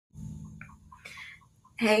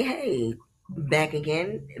Hey, back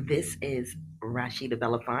again. This is Rashida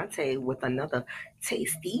Belafonte with another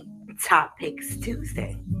Tasty Topics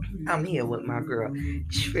Tuesday. I'm here with my girl, Hey.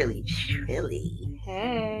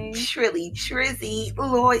 Trizzy.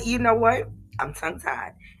 Lord, you know what? I'm tongue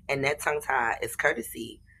tied. And that tongue tie is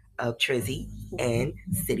courtesy of Trizzy and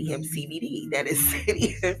City MCBD. That is L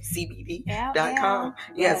cityhempcbd.com. L.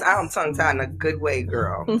 Yes, I'm Yes. tongue tied in a good way,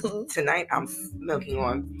 girl. Tonight I'm smoking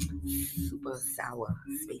on super sour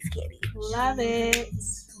space candy. Love it.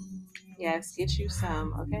 Yes, get you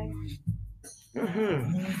some, okay?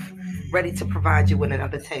 Ready to provide you with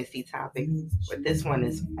another tasty topic, but this one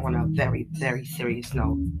is on a very, very serious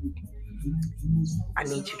note. I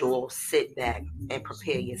need you to all sit back and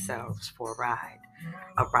prepare yourselves for a ride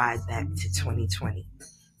back to 2020.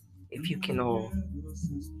 If you can all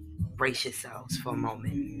brace yourselves for a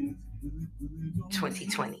moment.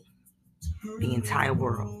 2020, the entire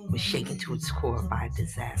world was shaken to its core by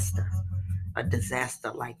a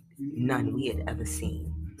disaster like none we had ever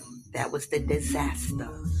seen. That was the disaster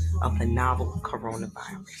of the novel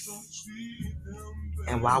coronavirus.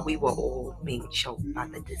 And while we were all being choked by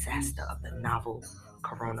the disaster of the novel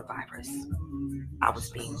coronavirus, I was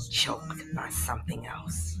being choked by something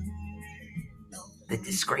else, the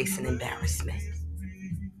disgrace and embarrassment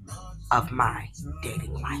of my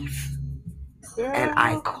dating life. And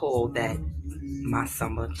I Girl. call that my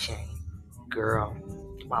summer of shame. Girl,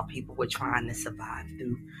 while people were trying to survive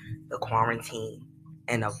through the quarantine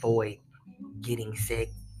and avoid getting sick,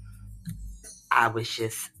 I was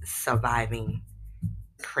just surviving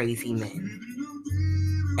crazy men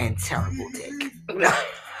and terrible dick.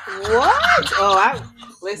 What?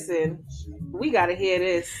 Listen. We gotta hear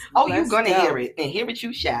this. Oh, you're Let's gonna hear go. it, and hear it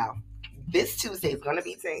you shall. This Tuesday is gonna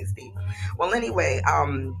be tasty. Well, anyway,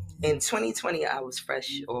 in 2020, I was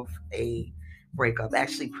fresh off a breakup.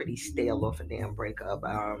 Actually, pretty stale off a damn breakup.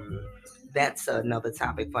 That's another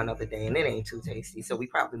topic for another day, and it ain't too tasty, so we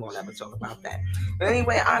probably won't ever talk about that. But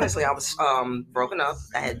anyway, honestly, I was broken up.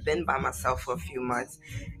 I had been by myself for a few months,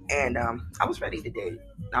 and I was ready to date.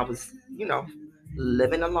 I was,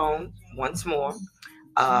 living alone once more.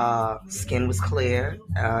 Skin was clear.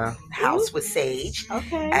 Ooh, House was sage.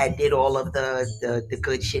 okay. I did all of the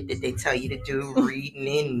good shit that they tell you to do,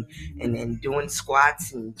 reading and doing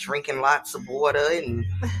squats and drinking lots of water and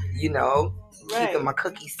you know keeping Right. my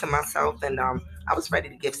cookies to myself. And I was ready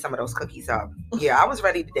to give some of those cookies up. Yeah, I was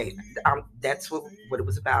ready to date. That's what it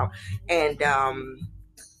was about. And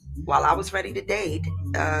while I was ready to date,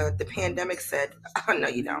 the pandemic said, "Oh no,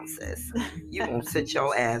 you don't, sis. You gonna sit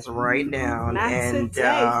your ass right down." Not And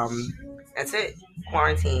today. that's it.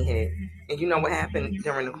 Quarantine hit, and you know what happened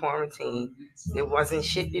during the quarantine? There wasn't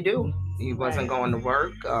shit to do. You wasn't Right. going to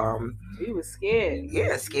work. We was scared.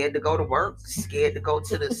 Yeah, scared to go to work, scared to go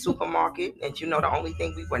to the supermarket, and the only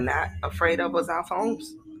thing we were not afraid of was our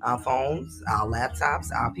phones. Our phones, our laptops,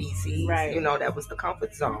 our PCs. Right. That was the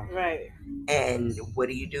comfort zone. Right. And what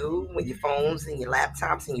do you do when your phones and your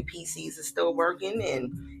laptops and your PCs are still working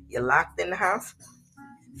and you're locked in the house?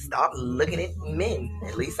 Start looking at men.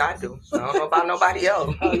 At least I do. I don't know about nobody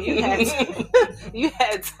else. Oh, you had you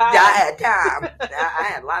had Yeah, I time. had time. I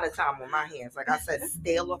had a lot of time on my hands. Like I said,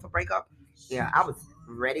 stale off a breakup. Yeah, I was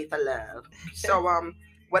ready for love. So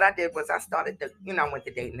what I did was I started I went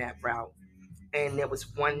the dating app route. And there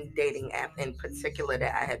was one dating app in particular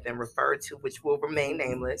that I had been referred to, which will remain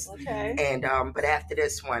nameless. Okay. And but after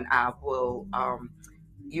this one, I will,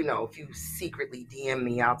 if you secretly DM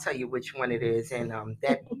me, I'll tell you which one it is, and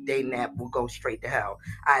that dating app will go straight to hell.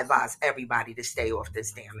 I advise everybody to stay off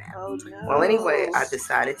this damn app. Oh Well, anyway, no. I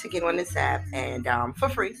decided to get on this app, and for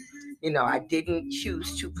free. I didn't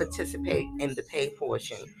choose to participate in the pay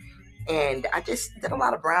portion, and I just did a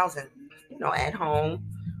lot of browsing, at home,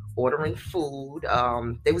 ordering food.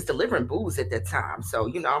 They was delivering booze at that time, so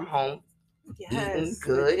I'm home eating Yes, the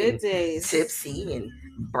good good and days. tipsy and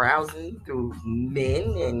browsing through men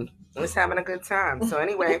and was having a good time. So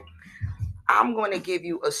anyway, I'm going to give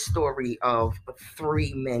you a story of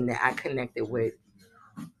three men that I connected with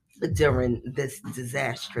during this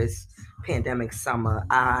disastrous pandemic summer.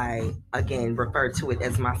 I again refer to it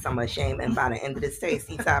as my summer of shame, and by the end of this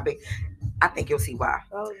tasty topic, I think you'll see why.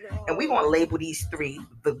 Oh And we're no. gonna label these three: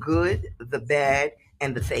 the good, the bad,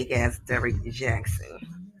 and the fake ass Derek Jackson.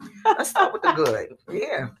 Let's start with the good.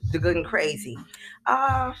 Yeah, the good and crazy.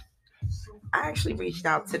 Uh, I actually reached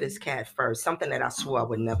out to this cat first, something that I swore I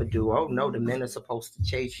would never do. Oh no, the men are supposed to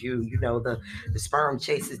chase you. The sperm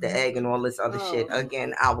chases the egg and all this other shit. Oh,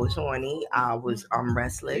 Again, I was horny. I was you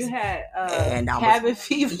restless, had and I was cabin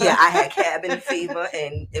fever. yeah, I had cabin fever,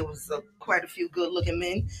 and it was quite a few good looking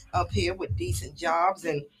men up here with decent jobs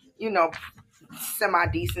and you know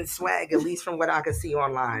semi-decent swag, at least from what I could see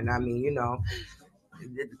online. I mean,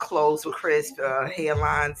 the clothes were crisp,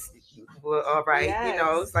 hairlines were all right. Yes.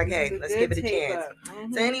 It's like, This is hey, a let's good give it a chance. taper.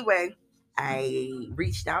 Mhm. So anyway, I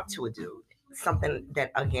reached out to a dude. Something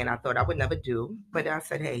that again I thought I would never do, but I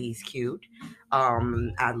said, hey, he's cute.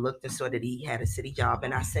 I looked and saw that he had a city job,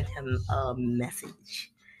 and I sent him a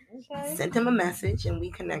message. Okay. Sent him a message, and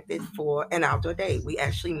we connected for an outdoor date. We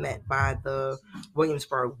actually met by the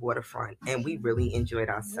Williamsburg waterfront, and we really enjoyed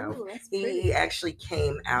ourselves. Ooh, that's He pretty. actually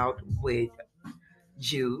came out with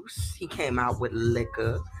juice. He came out with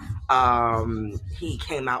liquor. He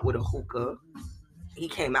came out with a hookah. He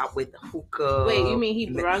came out with hookah. Wait, you mean he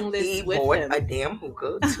brung this He with bought him? a damn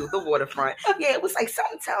hookah to the waterfront. Yeah, it was like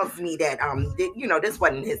something tells me that this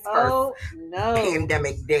wasn't his first Oh no.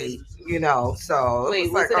 pandemic date. So Wait,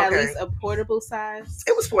 it was was like, it at okay. least a portable size?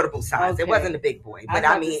 It was portable size. Okay. It wasn't a big boy, I was but I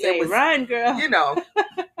about to mean, say, it was. run, girl.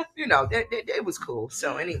 It was cool.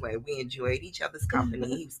 So anyway, we enjoyed each other's company.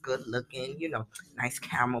 He was good looking, nice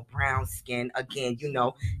caramel brown skin. Again,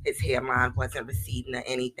 his hairline wasn't receding or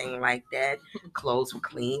anything like that. Clothes were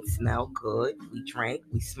clean, smelled good. We drank,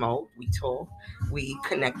 we smoked, we talked, we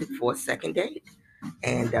connected for a second date.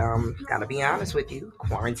 And gotta be honest with you,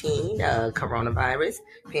 quarantine, coronavirus,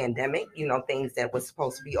 pandemic, things that were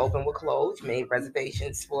supposed to be open were closed. Made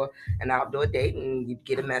reservations for an outdoor date, and you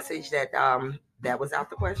get a message that was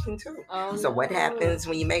out the question too. Oh, So no. what happens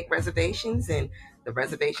when you make reservations and the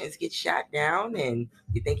reservations get shot down, and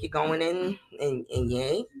you think you're going in, and you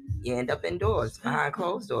ain't? You end up indoors behind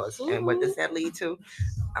closed doors. And what does that lead to?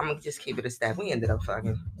 I'm gonna just keep it a stat. We ended up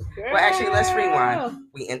fucking. Girl. Well, actually, let's rewind.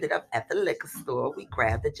 We ended up at the liquor store. We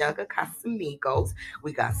grabbed a jug of Casamigos.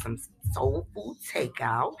 We got some soul food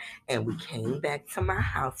takeout, and we came back to my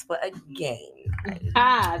house for a game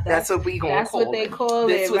night. That's what we gonna That's call what they it. call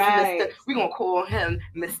This it, was right? We gonna call him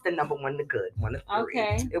Mr. Number One, the good one of three.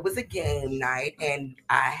 Okay. It was a game night, and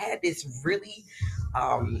I had this really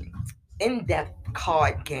in-depth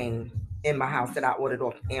card game in my house that I ordered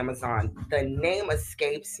off Amazon. The name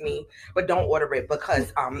escapes me, but don't order it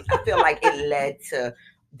because I feel like it led to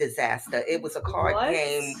disaster. It was a card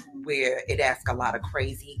game where it asked a lot of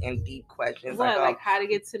crazy and deep questions. What, like how to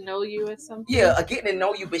get to know you or something? Yeah, getting to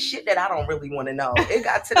know you, but shit that I don't really want to know. It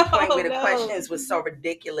got to the point where the questions were so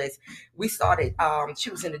ridiculous. We started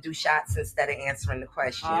choosing to do shots instead of answering the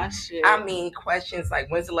question. Oh, shit. I mean, questions like,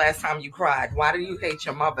 when's the last time you cried? Why do you hate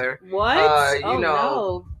your mother? What?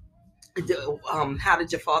 No. How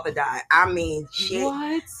did your father die? I mean, shit.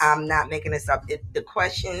 What? I'm not making this up. The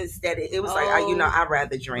questions that it was like, I'd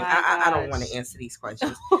rather drink. I don't want to answer these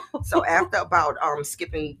questions. So after about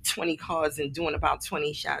skipping 20 cards and doing about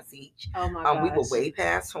 20 shots each, we were way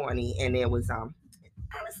past 20, and there was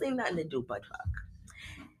honestly nothing to do but fuck.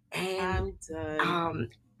 And I'm done.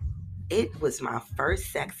 It was my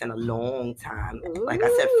first sex in a long time. Like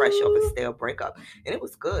I said, fresh off a stale breakup. And it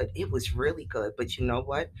was good. It was really good. But you know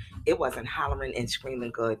what? It wasn't hollering and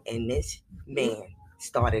screaming good. And this man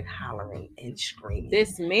started hollering and screaming.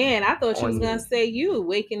 This man? I thought you was going to say you,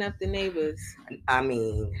 waking up the neighbors. I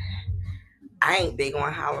mean, I ain't big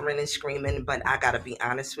on hollering and screaming, but I got to be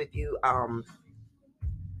honest with you.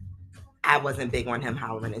 I wasn't big on him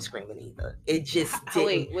hollering and screaming either. It just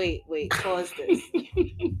didn't. Wait. Pause this.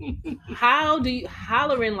 How do you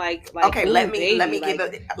hollering like? Okay, let me give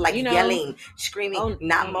it like yelling, screaming,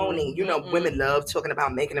 not moaning. Women love talking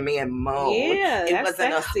about making a man moan. Yeah, it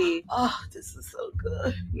wasn't sexy. This is so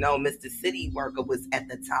good. No, Mr. City Worker was at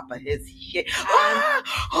the top of his shit.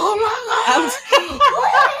 Oh my god!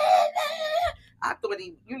 I thought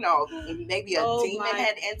he, maybe a demon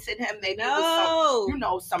had entered him. Maybe it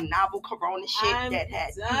was some novel corona shit that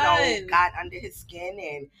had, got under his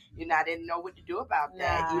skin, and I didn't know what to do about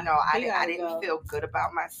that. I didn't feel good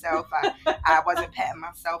about myself. I wasn't patting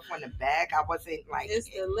myself on the back. I wasn't like it's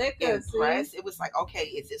the liquor, impressed. It was like, okay,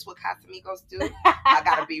 is this what Casamigos do? I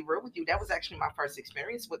gotta be real with you. That was actually my first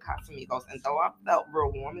experience with Casamigos, and though I felt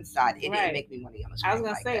real warm inside, it didn't make me want to yell and scream. I was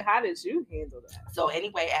gonna say, that. How did you handle that? So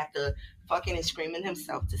anyway, after fucking and screaming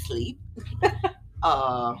himself to sleep,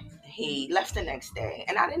 he left the next day,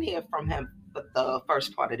 and I didn't hear from him for the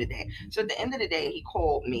first part of the day. So at the end of the day, he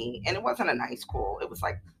called me, and it wasn't a nice call. It was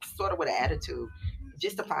like sort of with an attitude,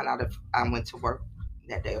 just to find out if I went to work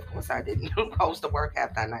that day. Of course, I didn't post to work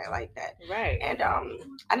after a night like that. Right. And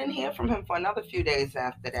I didn't hear from him for another few days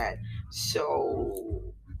after that.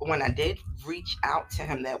 So when I did reach out to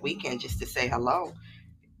him that weekend just to say hello,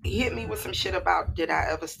 he hit me with some shit about, did I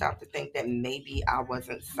ever stop to think that maybe I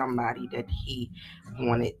wasn't somebody that he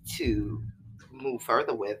wanted to move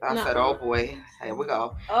further with. I said, Nuh-uh. "Oh boy, here we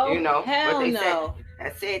go." Oh But hell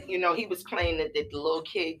they said, no. he was playing the little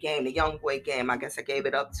kid game, the young boy game. I guess I gave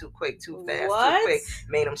it up too quick, too fast, too What? quick.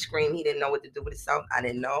 Made him scream. He didn't know what to do with himself. I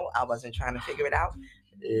didn't know. I wasn't trying to figure it out.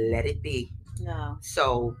 Let it be. No.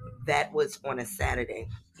 So that was on a Saturday.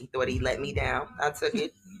 He thought he let me down. I took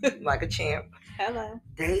it like a champ. Hello.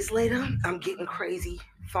 Days later, I'm getting crazy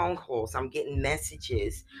phone calls. I'm getting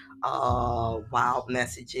messages, wild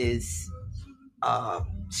messages,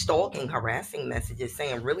 stalking, harassing messages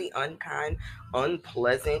saying really unkind,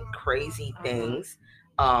 unpleasant, crazy things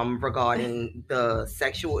regarding the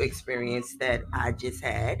sexual experience that I just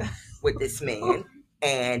had with this man.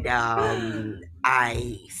 And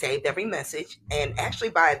I saved every message. And actually,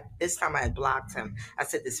 by this time, I had blocked him. I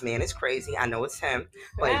said, "This man is crazy. I know it's him.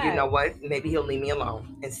 But you know what? Maybe he'll leave me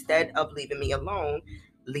alone." Instead of leaving me alone,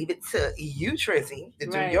 leave it to you, Trizzy, to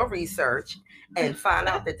do Right. your research and find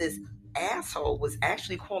out that this asshole was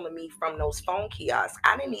actually calling me from those phone kiosks.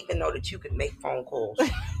 I didn't even know that you could make phone calls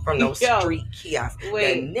from those Yo, street kiosks.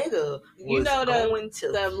 wait. The nigga You was know going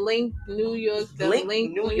to the Link New York, the Link,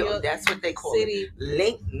 Link New York. That's what they call City. it.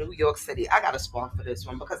 Link, New York City. I got a spark for this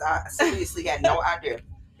one because I seriously had no idea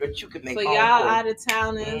that you could make For phone y'all calls. out of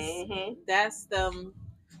towners, Mhm. that's them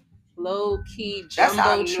low key That's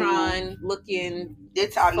our new- jumbotron looking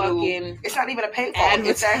It's our new. fucking. It's not even a payphone.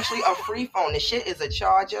 It's actually a free phone. The shit is a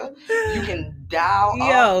charger. You can dial up.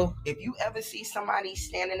 Yo, If you ever see somebody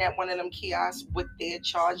standing at one of them kiosks with their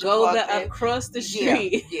charger go plugged in, across the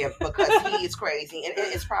street. yeah, because he is crazy, and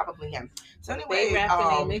it's probably him. So They anyway, rapping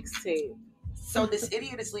a mixtape. so this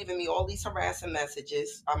idiot is leaving me all these harassing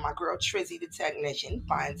messages. My girl Trizzy, the technician,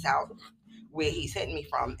 finds out where he's hitting me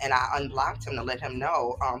from, and I unblocked him to let him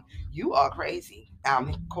know, you are crazy.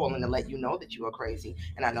 I'm calling to let you know that you are crazy,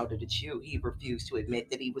 and I know that it's you. He refused to admit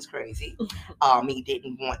that he was crazy. He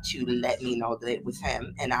didn't want to let me know that it was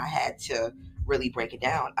him, and I had to really break it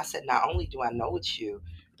down. I said, not only do I know it's you,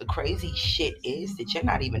 the crazy shit is that you're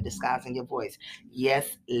not even disguising your voice.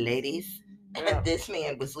 Yes, ladies. Girl. This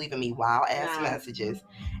man was leaving me wild ass Nah. messages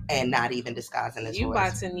and not even disguising his You voice.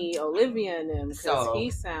 about to need Olivia in him because So-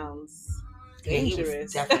 he sounds Yeah, he dangerous.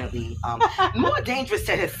 was definitely more dangerous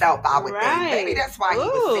to himself, I would think. Maybe that's why he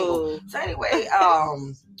was single. Ooh. So anyway,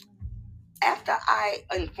 after I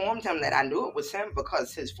informed him that I knew it was him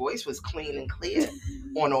because his voice was clean and clear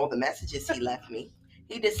on all the messages he left me,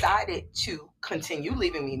 he decided to continue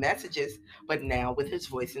leaving me messages, but now with his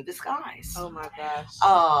voice in disguise. Oh my gosh.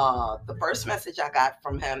 The first message I got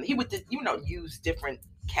from him, he would use different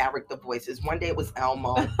character voices. One day it was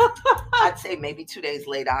Elmo. I'd say maybe 2 days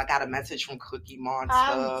later I got a message from Cookie Monster.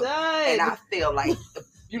 I'm done. And I feel like,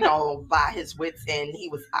 by his wits end, he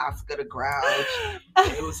was Oscar the Grouch.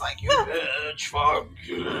 It was like, you bitch, fuck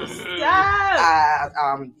you. Stop.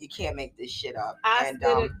 You can't make this shit up.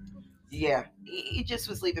 Oscar Yeah, he just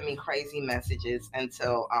was leaving me crazy messages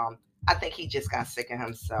until I think he just got sick of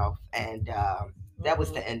himself, and that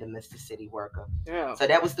was the end of Mr. City Worker. Girl. So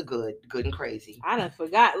that was the good and crazy. I done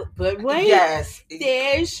forgot, but wait. Yes,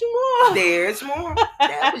 There's more. There's more.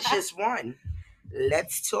 That was just one.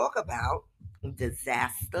 Let's talk about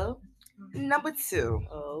disaster number 2.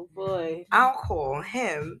 Oh boy. I'll call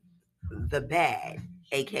him the Bad,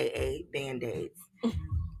 aka Band-Aids.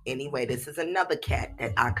 Anyway, this is another cat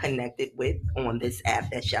that I connected with on this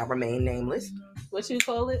app that shall remain nameless. What you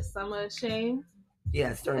call it? Summer of Shame?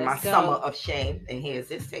 Yes, during Let's my go. summer of shame. And here's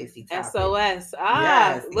this tasty topic. SOS.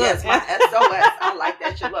 Yes, Look. yes, my SOS. I like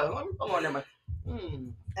that shit. Look, let me pull on them.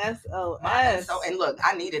 SOS. My SO, and look,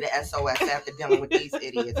 I needed an SOS after dealing with these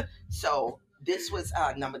idiots. So this was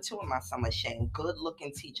number 2 in my summer of shame. Good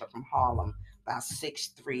looking teacher from Harlem, about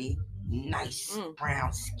 6'3", nice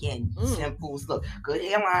brown skin, simples. Look, good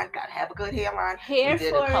hairline. Gotta have a good hairline. Hair we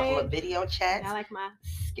did for a couple it. of video chats. I like my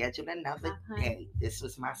Schedule another day. This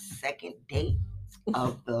was my second date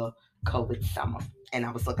of the COVID summer, and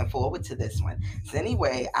I was looking forward to this one. So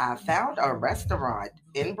anyway, I found a restaurant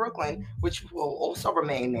in Brooklyn, which will also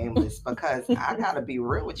remain nameless because I gotta be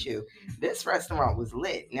real with you. This restaurant was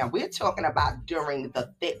lit. Now we're talking about during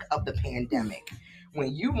the thick of the pandemic,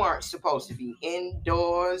 when you weren't supposed to be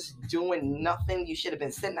indoors doing nothing. You should have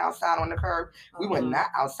been sitting outside on the curb. We were not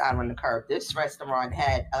outside on the curb. This restaurant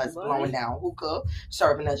had us blowing down hookah,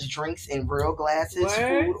 serving us drinks in real glasses,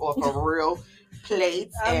 food off of real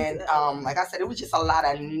plates, and like I said, it was just a lot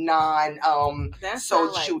of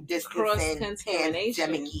social distancing,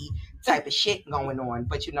 pandemic-y type of shit going on.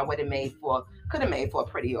 But you know what? It could have made for a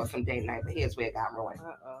pretty awesome date night. But here's where it got ruined.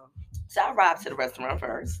 So I arrived to the restaurant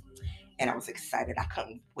first, and I was excited. I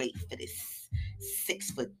couldn't wait for this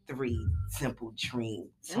 6'3" simple dream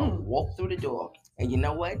to walk through the door. And you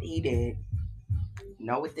know what he did?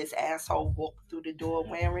 Know what this asshole walked through the door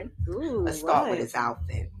wearing? Ooh, Let's start with what? his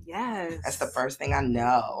outfit. Yes. That's the first thing I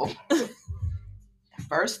know.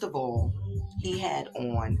 First of all, he had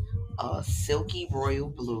on a silky royal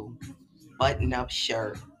blue button-up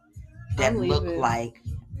shirt that I'm looked leaving. like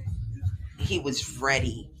he was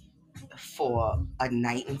ready for a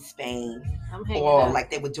night in Spain, I'm hanging or up. like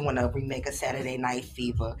they were doing a remake of Saturday Night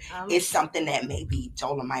Fever. It's something that maybe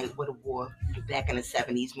Dolomite would have wore back in the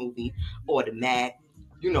 70s movie, or the Mac.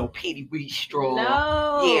 You know, Petey Wheat Straw.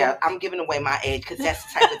 No. Yeah, I'm giving away my age because that's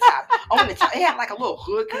the type of top. On the top, it had like a little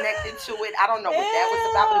hood connected to it. I don't know what that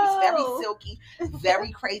was about, but it was very Ew. silky,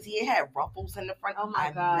 very crazy. It had ruffles in the front. Oh my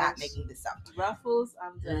I'm gosh. not making this up. Ruffles,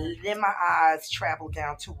 I'm done. Then my eyes traveled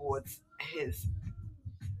down towards his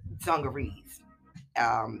dungarees.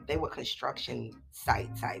 They were construction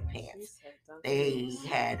site type pants. They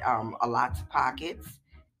had a lot of pockets.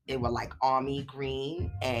 They were like army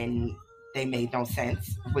green, and they made no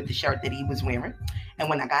sense with the shirt that he was wearing. And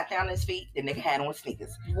when I got down his feet, the nigga had on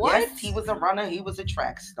sneakers. What? Yes, he was a runner. He was a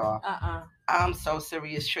track star. I'm so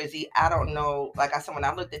serious, Trizzy. I don't know. Like I said, when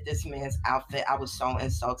I looked at this man's outfit, I was so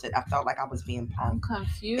insulted. I felt like I was being punked. I'm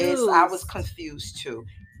confused. I was confused too.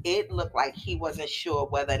 It looked like he wasn't sure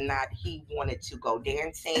whether or not he wanted to go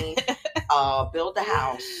dancing, build a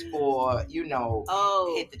house, or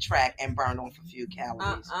hit the track and burn off a few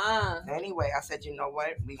calories. Anyway, I said, you know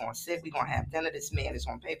what? We're gonna sit. We're gonna have dinner. This man is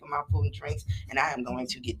gonna pay for my food and drinks, and I am going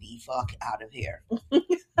to get the fuck out of here.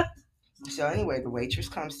 So anyway, the waitress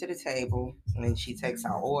comes to the table and she takes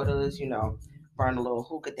our orders, burn a little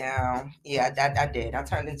hookah down. Yeah, I did. I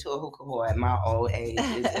turned into a hookah whore at my old age.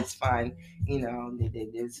 It's fun.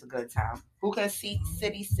 It's a good time. Hookah city.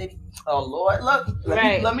 Oh, Lord, look.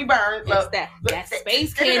 Let me burn. Look, that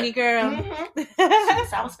space candy, girl. Mm-hmm.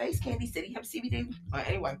 Sour space candy, city hemp CBD.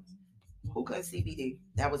 Anyway, hookah and CBD.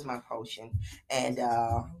 That was my potion. And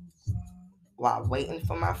while waiting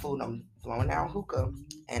for my food, I'm blowing out hookah,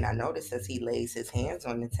 and I noticed as he lays his hands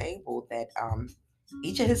on the table that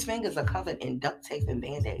each of his fingers are covered in duct tape and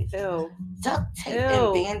band-aids. Ew. Duct tape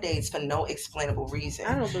and band-aids for no explainable reason.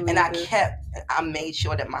 I don't believe and this. I made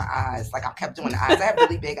sure that my eyes, like I kept doing the eyes. I have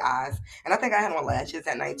really big eyes, and I think I had on lashes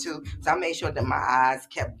that night too. So I made sure that my eyes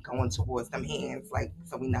kept going towards them hands, like,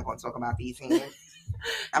 so we're not going to talk about these hands.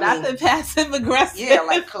 Nothing passive aggressive. Yeah,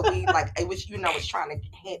 like could we, like it was, it's trying to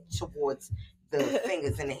hint towards the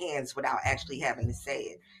fingers in the hands without actually having to say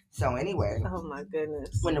it. So anyway, oh my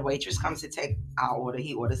goodness. When the waitress comes to take our order,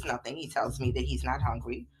 he orders nothing. He tells me that he's not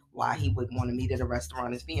hungry. Why he would want to meet at a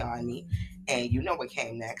restaurant is beyond me. And you know what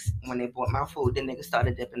came next? When they bought my food, the nigga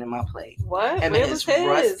started dipping in my plate. What? And Where his was his?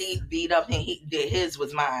 rusty, beat up, and his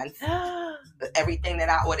was mine. Everything that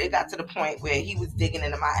I ordered, it got to the point where he was digging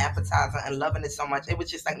into my appetizer and loving it so much. It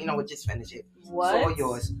was just like, just finish it. What? It's all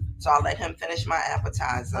yours. So I let him finish my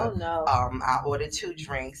appetizer. Oh no. I ordered 2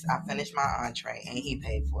 drinks. I finished my entree, and he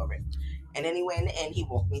paid for it. And anyway, in the end, he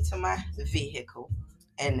walked me to my vehicle,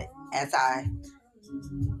 and as I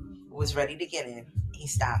was ready to get in, he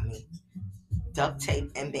stopped me. Duct tape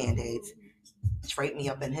and band-aids draped me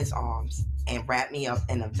up in his arms and wrapped me up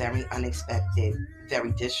in a very unexpected,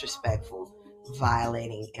 very disrespectful,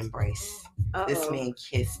 violating embrace. Uh-oh. This man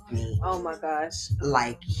kissed me. Oh my gosh.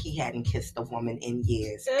 Like he hadn't kissed a woman in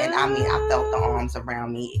years. And I mean, I felt the arms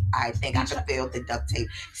around me. I think I could feel the duct tape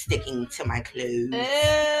sticking to my clothes. Ew.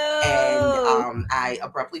 And I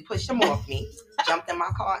abruptly pushed him off me, jumped in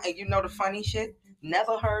my car, and the funny shit?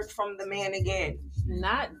 Never heard from the man again.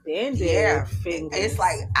 Not band-aid fingers. It's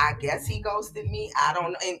like, I guess he ghosted me. I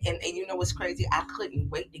don't know. And you know what's crazy? I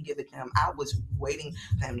couldn't wait to give it to him. I was waiting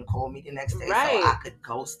for him to call me the next day so I could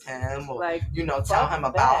ghost him or, tell him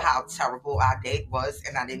about how terrible our date was.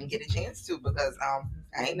 And I didn't get a chance to because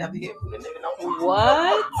I ain't never hear from the nigga no more.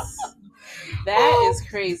 What? That is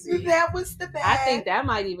crazy. That was the bad. I think that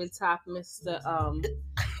might even top Mr.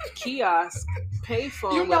 Kiosk,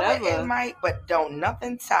 payphone, whatever. It might, but don't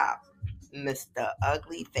nothing top Mr.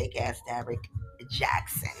 Ugly Fake Ass Derek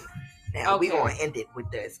Jackson. Now we're gonna end it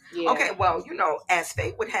with this. Yeah. Okay, well, as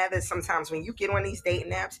fate would have it, sometimes when you get on these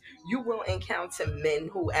dating apps, you will encounter men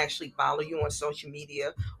who actually follow you on social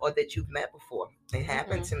media or that you've met before. It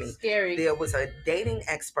happened to me. Scary. There was a dating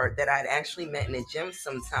expert that I'd actually met in a gym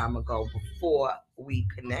some time ago before we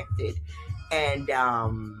connected, and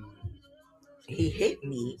he hit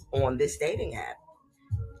me on this dating app.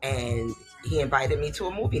 And he invited me to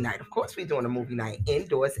a movie night. Of course, we're doing a movie night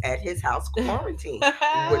indoors at his house, quarantine.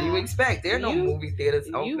 What do you expect? There are no movie theaters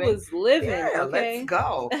open. You was living. Yeah, okay. Let's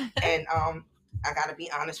go. And I gotta be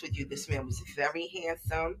honest with you. This man was very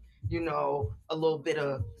handsome. A little bit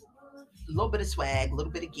of swag, a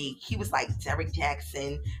little bit of geek. He was like Derek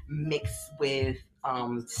Jackson mixed with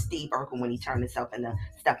Steve Urkel when he turned himself into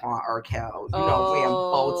Stephon Urkel, wearing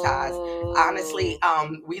bow ties. Honestly,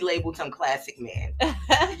 we labeled him classic man.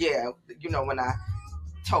 Yeah, when I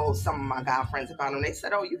told some of my guy friends about him, they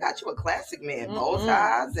said, "Oh, you got you a classic man, bow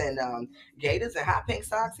ties and gaiters and hot pink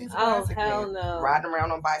socks. He's a classic man, riding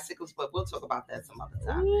around on bicycles." But we'll talk about that some other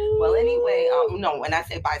time. Ooh. Well, anyway, no, when I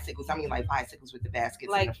say bicycles, I mean like bicycles with the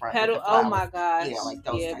baskets in the front. Pedal. With the flowers. Oh my gosh! Yeah, like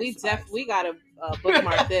those. Yeah, we gotta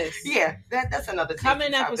bookmark this. Yeah, that's another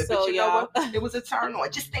coming episode, but you y'all. know what? It was a turn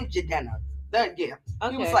on. Just think Jadena. Yeah.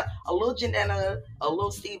 Okay. He was like a little Janetta, a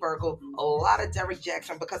little Steve Urkel, a lot of Derek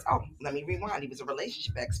Jackson because, let me rewind. He was a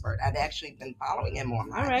relationship expert. I'd actually been following him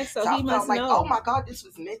online. All right, so he I must felt know. like, oh my God, this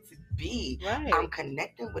was meant to be. Right. I'm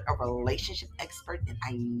connecting with a relationship expert that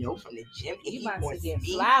I know from the gym. And he wants to get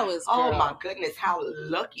flowers, girl. Oh my goodness, how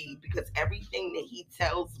lucky, because everything that he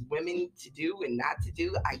tells women to do and not to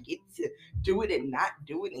do, I get to do it and not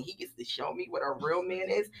do it, and he gets to show me what a real man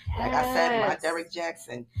is. Like I said, my Derek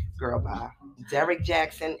Jackson, girl, bye. Derek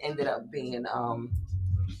Jackson ended up being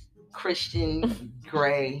Christian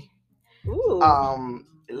Grey. Ooh.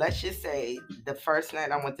 Let's just say the first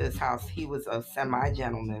night I went to his house, he was a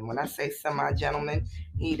semi-gentleman. When I say semi-gentleman,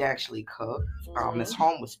 he'd actually cook. His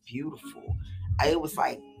home was beautiful. It was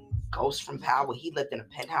like Ghost from Power. He lived in a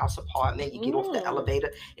penthouse apartment. You get off the elevator,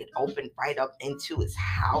 it opened right up into his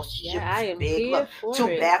house. Yeah, I am big. here Look, for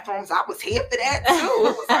 2 bathrooms. I was here for that too. It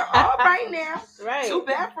was like, all right now. Right. 2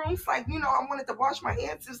 bathrooms. Like, I wanted to wash my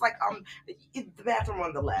hands. It's like the bathroom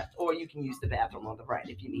on the left, or you can use the bathroom on the right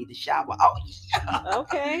if you need to shower. Oh yeah.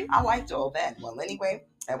 Okay. I liked all that. Well, anyway,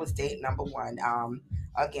 that was date number 1.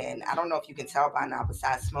 Again, I don't know if you can tell by now,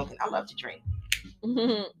 besides smoking, I love to drink.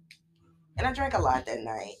 And I drank a lot that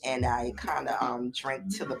night, and I kind of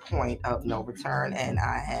drank to the point of no return, and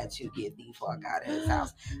I had to get the fuck out of his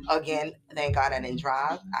house. Again, thank God I didn't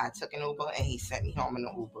drive. I took an Uber, and he sent me home in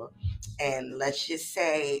an Uber. And let's just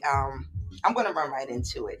say, I'm going to run right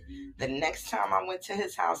into it. The next time I went to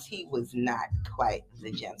his house, he was not quite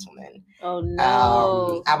the gentleman. Oh,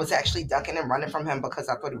 no. I was actually ducking and running from him because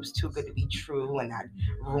I thought it was too good to be true, and I'd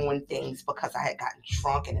ruined things because I had gotten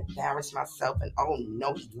drunk and embarrassed myself. And oh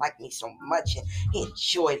no, he liked me so much, and he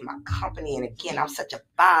enjoyed my company. And again, I'm such a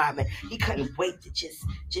vibe, and he couldn't wait to just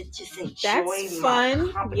enjoy my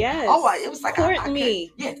company. Yes. Oh, it was like court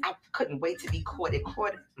me. I couldn't wait to be courted.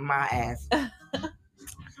 Courted my ass.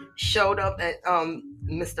 Showed up at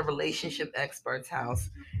Mr. Relationship Expert's house,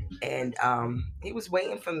 and he was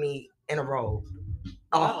waiting for me in a robe,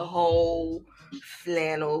 a whole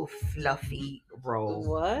flannel fluffy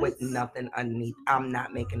robe with nothing underneath. I'm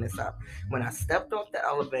not making this up. When I stepped off the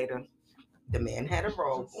elevator, the man had a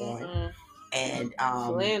robe on. And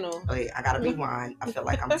flannel. Okay, I gotta rewind. I feel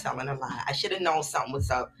like I'm telling a lie. I should have known something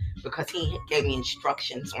was up because he gave me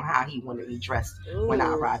instructions on how he wanted me dressed when I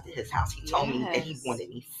arrived at his house. He told me that he wanted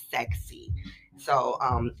me sexy. So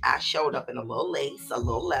I showed up in a little lace, a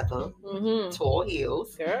little leather, tall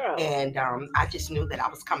heels. Girl. And I just knew that I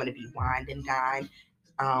was coming to be wined and dined.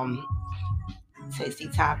 Tasty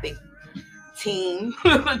topic. Team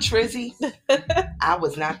Trizzy. I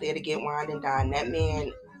was not there to get wined and dined. That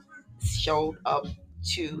man showed up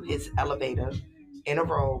to his elevator in a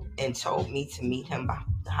robe and told me to meet him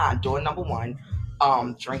behind door number 1.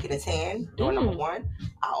 Drink in his hand, door number 1.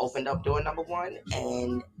 I opened up door number 1,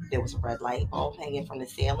 and there was a red light bulb hanging from the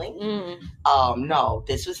ceiling. No,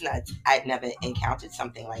 this was nuts. I'd never encountered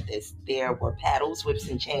something like this. There were paddles, whips,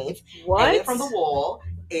 and chains hanging from the wall.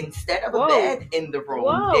 Instead of a bed in the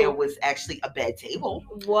room, there was actually a bed table.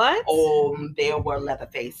 What? There were leather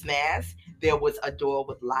face masks. There was a door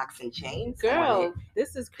with locks and chains. Girl,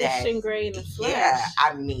 this is Christian Grey in the flesh. Yeah,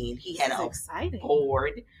 I mean, he had a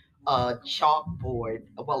board, a chalkboard,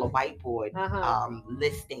 a whiteboard,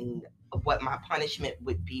 listing what my punishment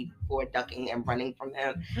would be for ducking and running from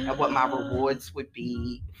him, and what my rewards would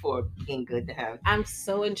be for being good to him. I'm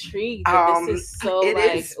so intrigued. This is so it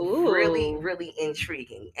is really, really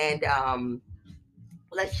intriguing. And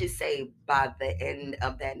let's just say by the end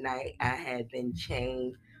of that night, I had been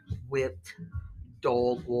chained, whipped,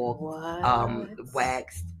 dog walked,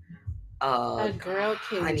 waxed, a girl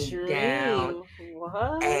can dream. Down.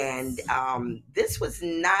 What? And this was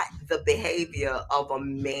not the behavior of a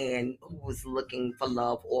man who was looking for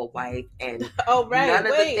love or wife. And none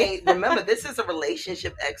of the things. Remember, this is a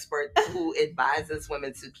relationship expert who advises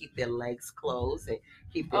women to keep their legs closed and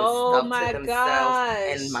keep their stuff to themselves.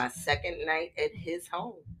 Gosh. And my second night at his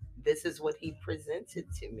home, this is what he presented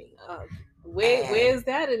to me. Where's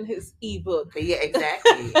that in his ebook? Yeah,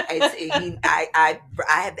 exactly. I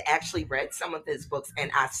have actually read some of his books, and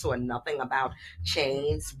I saw nothing about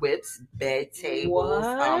chains, whips, bed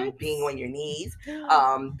tables, being on your knees,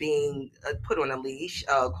 being put on a leash,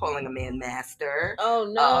 calling a man master. Oh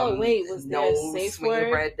no! Wait, was there a safe swinging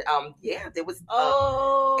word? bread? Yeah, there was.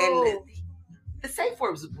 Oh. And the safe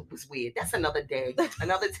word was weird. That's another day,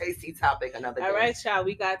 another tasty topic, another day. All right, child.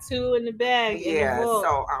 We got 2 in the bag. Yeah. In the vault.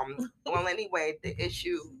 So well, anyway, the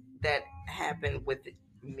issue that happened with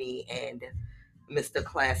me and Mr.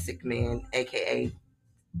 Classic Man, aka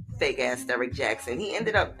fake ass Derek Jackson, he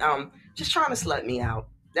ended up just trying to slut me out.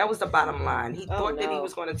 That was the bottom line. He thought that he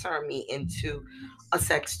was going to turn me into a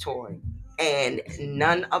sex toy. And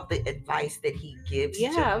none of the advice that he gives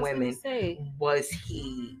to women was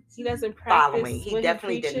he doesn't practice following. He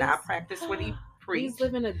definitely did not practice what he preached. He's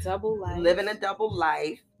living a double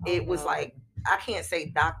life. It was like, I can't say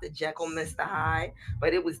Dr. Jekyll, Mr. Hyde,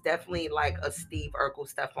 but it was definitely like a Steve Urkel,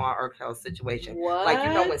 Stephon Urkel situation. What? Like,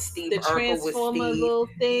 you know, when Steve Urkel was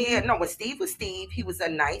Steve. Yeah, no, when Steve was Steve, he was a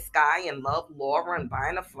nice guy and loved Laura and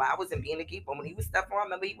buying her flowers and being a geek. But when he was Stephon,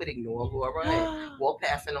 remember, he would ignore Laura and walk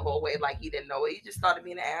past in the hallway like he didn't know it. He just started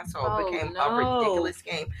being an asshole. It became a ridiculous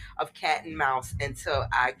game of cat and mouse until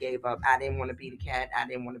I gave up. I didn't want to be the cat. I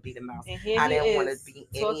didn't want to be the mouse. I didn't want to be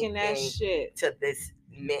talking that shit to this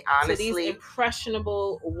man, honestly, to these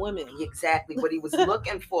impressionable women. Exactly. What he was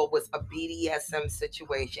looking for was a BDSM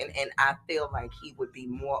situation, and I feel like he would be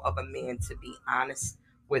more of a man to be honest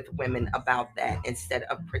with women about that instead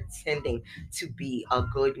of pretending to be a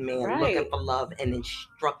good man, looking for love and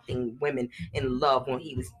instructing women in love, when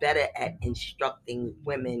he was better at instructing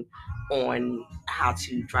women on how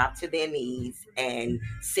to drop to their knees and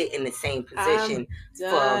sit in the same position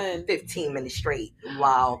for 15 minutes straight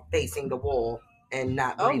while facing the wall and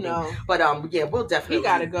not breathing. No. But yeah, we'll definitely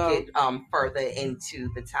get further into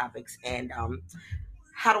the topics. And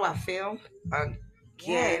how do I feel?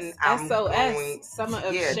 Again, I'm SOS, going, summer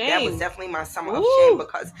of shame. That was definitely my summer of shame,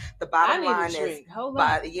 because the bottom line is,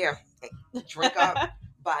 drink up.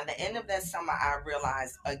 By the end of that summer, I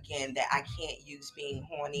realized again that I can't use being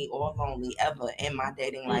horny or lonely ever in my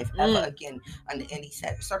dating life, ever again, under any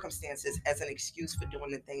set circumstances, as an excuse for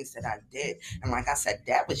doing the things that I did. And like I said,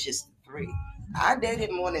 that was just 3. I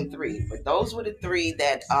dated more than 3, but those were the 3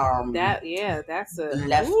 that that's a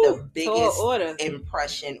left the biggest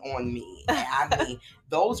impression on me. I mean,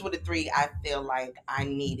 those were the 3 I feel like I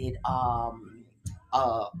needed.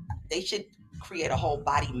 They should create a whole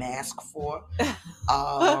body mask for.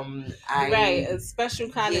 A special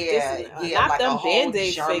kind of not like them a whole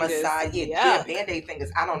Band-Aid fingers. Band-Aid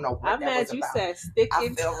fingers. I don't know what that was about. Said sticking. I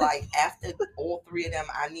feel like after all 3 of them,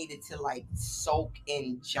 I needed to like soak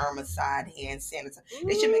in germicide hand sanitizer.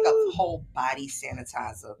 They should make a whole body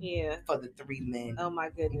sanitizer for the 3 men. Oh my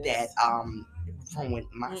goodness. That ruined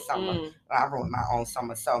my summer. I ruined my own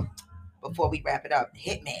summer. So before we wrap it up,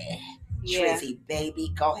 hit me. Trizzy,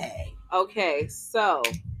 baby, go ahead. Okay, so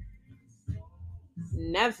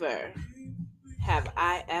never have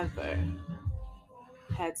I ever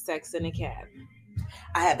had sex in a cab.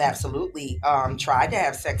 I have absolutely tried to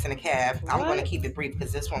have sex in a cab. What? I'm going to keep it brief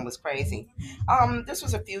because this one was crazy. This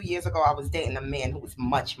was a few years ago. I was dating a man who was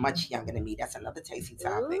much, much younger than me. That's another tasty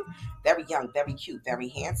topic. Ooh. Very young, very cute, very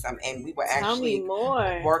handsome. And we were actually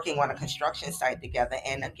working on a construction site together.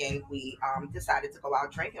 And again, we decided to go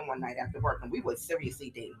out drinking one night after work. And we were seriously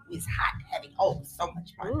dating. It was hot, heavy. Oh, so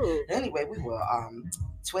much fun. Ooh. Anyway, we were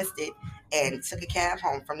twisted and took a cab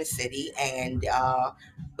home from the city. And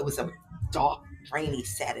it was a dark, rainy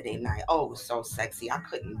Saturday night. Oh, it was so sexy. I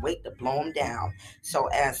couldn't wait to blow him down. So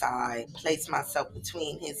as I placed myself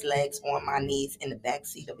between his legs on my knees in the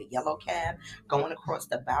backseat of a yellow cab, going across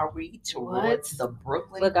the Bowery towards the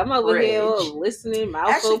Brooklyn Bridge. Look, I'm over here listening,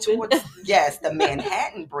 mouth open. The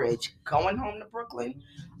Manhattan Bridge, going home to Brooklyn.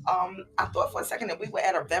 I thought for a second that we were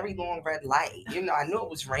at a very long red light. You know, I knew it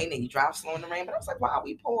was raining. You drive slow in the rain, but I was like, wow,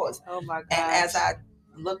 we paused. Oh my God. And as I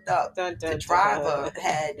looked up, the driver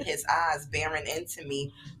had his eyes bearing into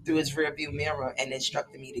me through his rearview mirror and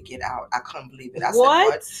instructed me to get out. I couldn't believe it. I said,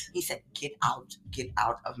 what? He said, get out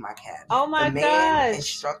of my cab. Oh my God. The man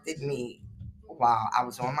instructed me while I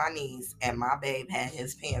was on my knees and my babe had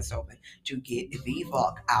his pants open to get the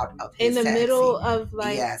fuck out of his in the taxi. Middle of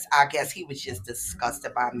like. Yes, I guess he was just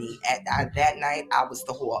disgusted by me. That night, I was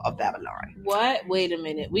the whore of Babylon. What? Wait a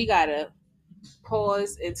minute. We gotta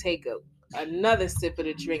pause and take another sip of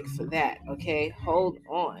the drink for that, okay? Hold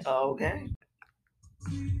on. Okay.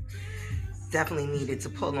 Definitely needed to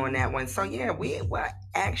pull on that one. So yeah, we were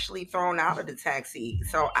actually thrown out of the taxi.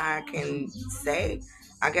 So I can say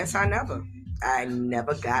I guess I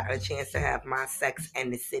never got a chance to have my sex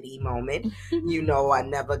and the city moment. I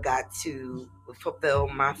never got to fulfill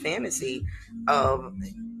my fantasy of,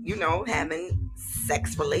 having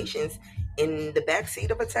sex relations in the back seat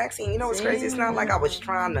of a taxi. And what's crazy? It's not like I was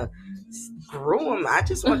trying to screw him. I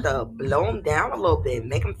just want to blow him down a little bit,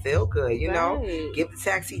 make him feel good, Right. give the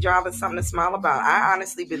taxi driver something to smile about. I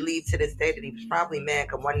honestly believe to this day that he was probably mad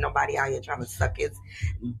because wasn't nobody out here trying to suck his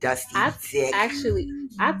dusty I dick. actually,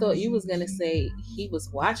 I thought you was gonna say he was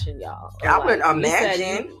watching y'all, or I would like you said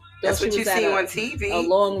imagine you that's thought she what you was at see on a TV.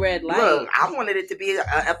 long red light. Look, I wanted it to be an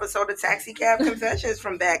episode of Taxi Cab Confessions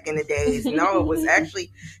from back in the days. No, it was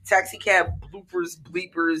actually Taxi Cab bloopers,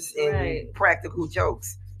 bleepers, Right. and practical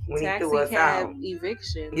jokes when he threw Taxi us cab out.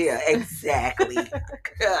 evictions. Yeah, exactly.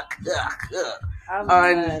 I'm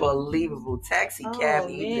done. Unbelievable taxi cab Oh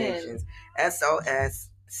man. evictions. SOS.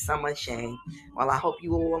 Summer shame. Well, I hope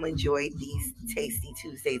you all enjoyed these Tasty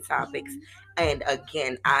Tuesday topics. And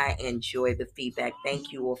again, I enjoy the feedback.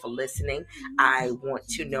 Thank you all for listening. I want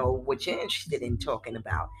to know what you're interested in talking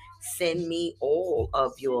about. Send me all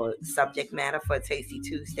of your subject matter for Tasty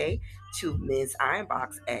Tuesday to Ms.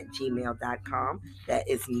 Ironbox at gmail.com. That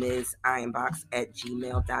is Ms. Ironbox at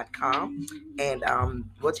gmail.com. And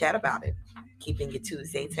we'll chat about it. Keeping your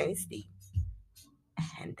Tuesday tasty.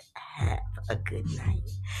 And have a good night.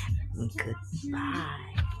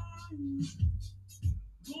 Goodbye.